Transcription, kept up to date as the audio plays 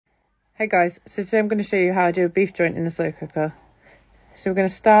Hey guys, so today I'm going to show you how I do a beef joint in the slow cooker. So we're going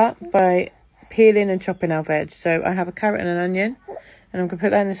to start by peeling and chopping our veg. So I have a carrot and an onion, and I'm going to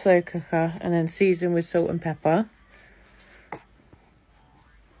put that in the slow cooker and then season with salt and pepper.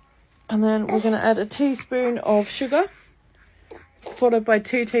 And then we're going to add a teaspoon of sugar, followed by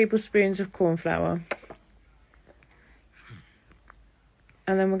 2 tablespoons of corn flour.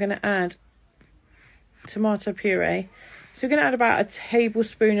 And then we're going to add tomato puree. So we're going to add about 1.5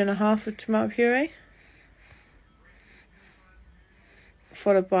 tablespoons of tomato puree,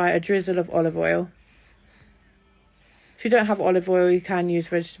 followed by a drizzle of olive oil. If you don't have olive oil, you can use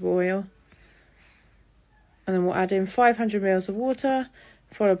vegetable oil. And then we'll add in 500 ml of water,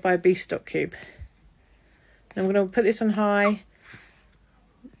 followed by a beef stock cube. And I'm going to put this on high,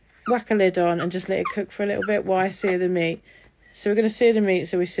 whack a lid on, and just let it cook for a little bit while I sear the meat. So we're going to sear the meat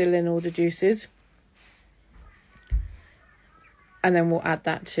so we seal in all the juices. And then we'll add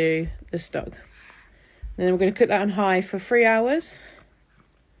that to the stock. And then we're going to cook that on high for 3 hours.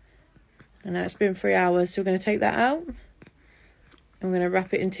 And now it's been 3 hours, so we're going to take that out. And we're going to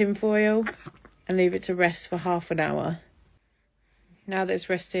wrap it in tin foil and leave it to rest for half an hour. Now that it's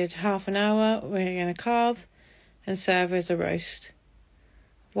rested half an hour, we're going to carve and serve as a roast.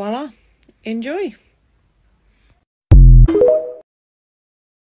 Voila, enjoy.